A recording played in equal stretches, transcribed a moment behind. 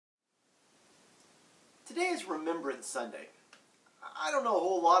Today is Remembrance Sunday. I don't know a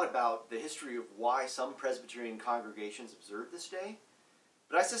whole lot about the history of why some Presbyterian congregations observe this day,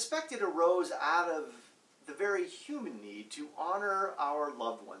 but I suspect it arose out of the very human need to honor our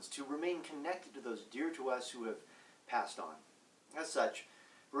loved ones, to remain connected to those dear to us who have passed on. As such,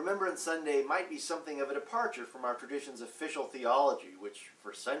 Remembrance Sunday might be something of a departure from our tradition's official theology, which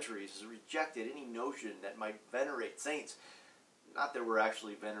for centuries has rejected any notion that might venerate saints. Not that we're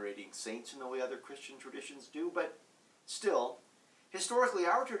actually venerating saints in the way other Christian traditions do, but still, historically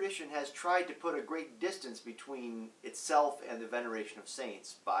our tradition has tried to put a great distance between itself and the veneration of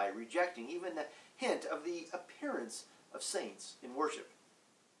saints by rejecting even the hint of the appearance of saints in worship.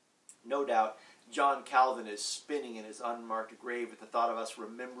 No doubt, John Calvin is spinning in his unmarked grave at the thought of us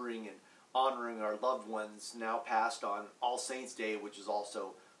remembering and honoring our loved ones now passed on All Saints' Day, which is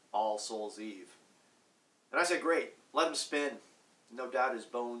also All Souls' Eve. And I said, great, let him spin. No doubt his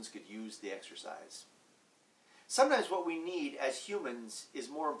bones could use the exercise. Sometimes what we need as humans is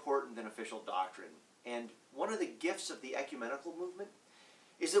more important than official doctrine. And one of the gifts of the ecumenical movement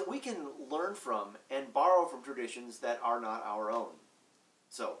is that we can learn from and borrow from traditions that are not our own.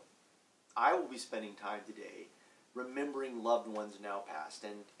 So, I will be spending time today remembering loved ones now past,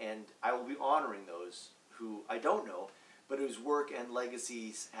 and I will be honoring those who I don't know, but whose work and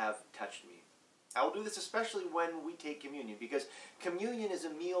legacies have touched me. I will do this especially when we take communion, because communion is a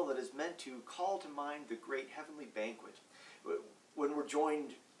meal that is meant to call to mind the great heavenly banquet. When we're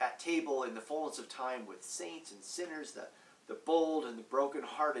joined at table in the fullness of time with saints and sinners, the bold and the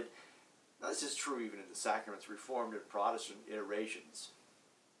brokenhearted. Now, this is true even in the sacraments, Reformed and Protestant iterations.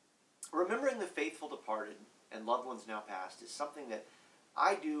 Remembering the faithful departed and loved ones now past is something that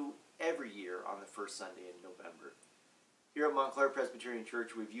I do every year on the first Sunday in November. Here at Montclair Presbyterian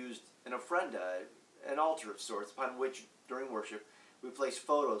Church, we've used an ofrenda, an altar of sorts, upon which, during worship, we place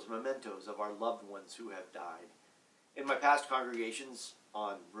photos, mementos of our loved ones who have died. In my past congregations,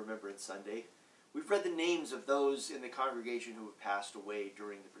 on Remembrance Sunday, we've read the names of those in the congregation who have passed away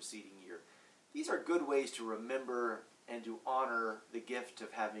during the preceding year. These are good ways to remember and to honor the gift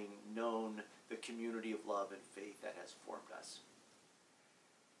of having known the community of love and faith that has formed us.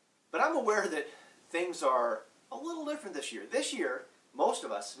 But I'm aware that things are a little different this year. This year, most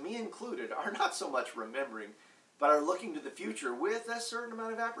of us, me included, are not so much remembering, but are looking to the future with a certain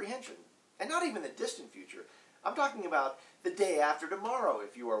amount of apprehension. And not even the distant future. I'm talking about the day after tomorrow,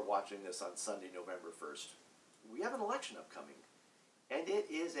 if you are watching this on Sunday, November 1st. We have an election upcoming, and it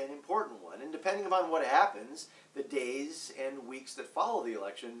is an important one. And depending upon what happens, the days and weeks that follow the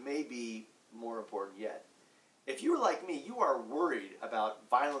election may be more important yet. If you're like me, you are worried about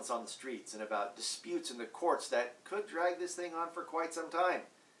violence on the streets and about disputes in the courts that could drag this thing on for quite some time.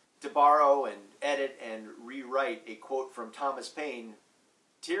 To borrow and edit and rewrite a quote from Thomas Paine,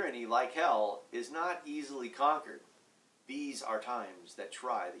 tyranny, like hell, is not easily conquered. These are times that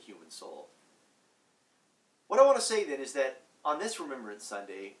try the human soul. What I want to say then is that on this Remembrance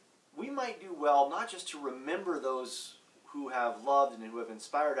Sunday, we might do well not just to remember those who have loved and who have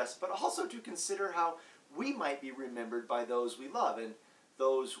inspired us, but also to consider how we might be remembered by those we love and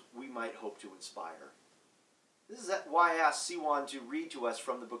those we might hope to inspire. This is why I asked Siwan to read to us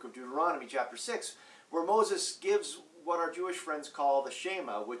from the book of Deuteronomy, chapter 6, where Moses gives what our Jewish friends call the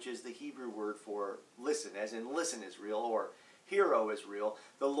Shema, which is the Hebrew word for listen, as in listen Israel, or hear, O Israel,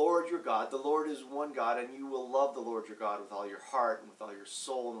 the Lord your God, the Lord is one God, and you will love the Lord your God with all your heart and with all your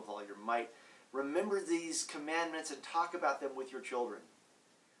soul and with all your might. Remember these commandments and talk about them with your children.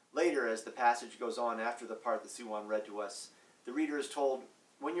 Later, as the passage goes on after the part that Siwan read to us, the reader is told,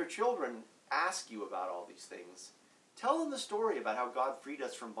 when your children ask you about all these things, tell them the story about how God freed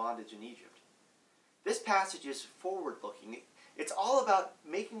us from bondage in Egypt. This passage is forward-looking. It's all about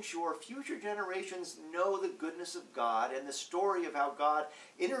making sure future generations know the goodness of God and the story of how God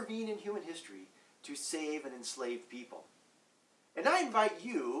intervened in human history to save an enslaved people. And I invite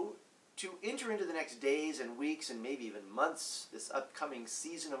you to enter into the next days and weeks and maybe even months, this upcoming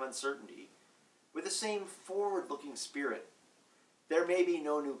season of uncertainty, with the same forward-looking spirit. There may be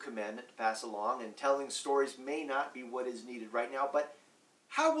no new commandment to pass along, and telling stories may not be what is needed right now, but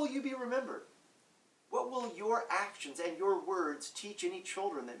how will you be remembered? What will your actions and your words teach any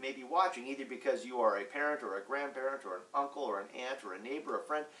children that may be watching, either because you are a parent or a grandparent or an uncle or an aunt or a neighbor or a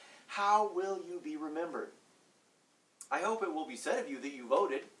friend? How will you be remembered? I hope it will be said of you that you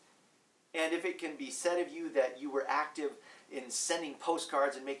voted. And if it can be said of you that you were active in sending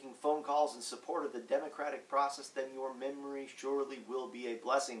postcards and making phone calls in support of the democratic process, then your memory surely will be a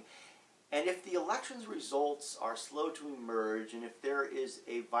blessing. And if the election's results are slow to emerge, and if there is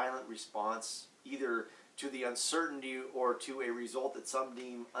a violent response, either to the uncertainty or to a result that some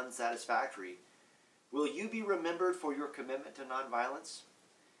deem unsatisfactory, Will you be remembered for your commitment to nonviolence?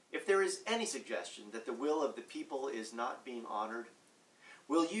 If there is any suggestion that the will of the people is not being honored,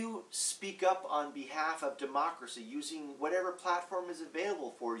 will you speak up on behalf of democracy using whatever platform is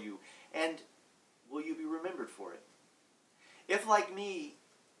available for you? And will you be remembered for it? If, like me,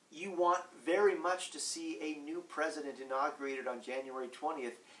 you want very much to see a new president inaugurated on January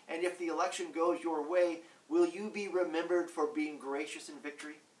 20th, and if the election goes your way, will you be remembered for being gracious in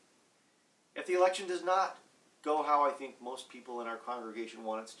victory? If the election does not go how I think most people in our congregation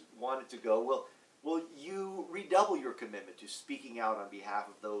want it to go, will you redouble your commitment to speaking out on behalf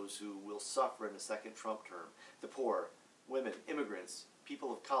of those who will suffer in a second Trump term? The poor, women, immigrants,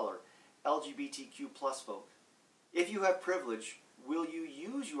 people of color, LGBTQ plus folk. If you have privilege, will you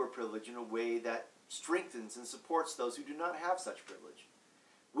use your privilege in a way that strengthens and supports those who do not have such privilege?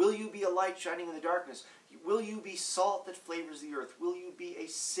 Will you be a light shining in the darkness? Will you be salt that flavors the earth? Will you be a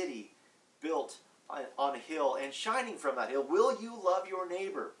city built on a hill and shining from that hill? Will you love your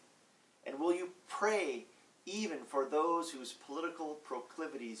neighbor? And will you pray even for those whose political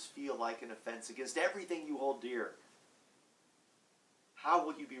proclivities feel like an offense against everything you hold dear? How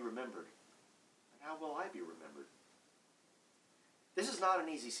will you be remembered? And how will I be remembered? This is not an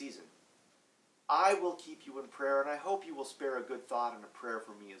easy season. I will keep you in prayer, and I hope you will spare a good thought and a prayer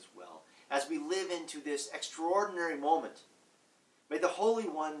for me as well, as we live into this extraordinary moment. May the Holy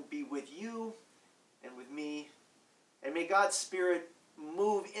One be with you and with me, and may God's Spirit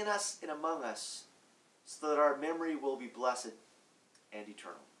move in us and among us so that our memory will be blessed and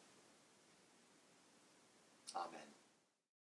eternal. Amen.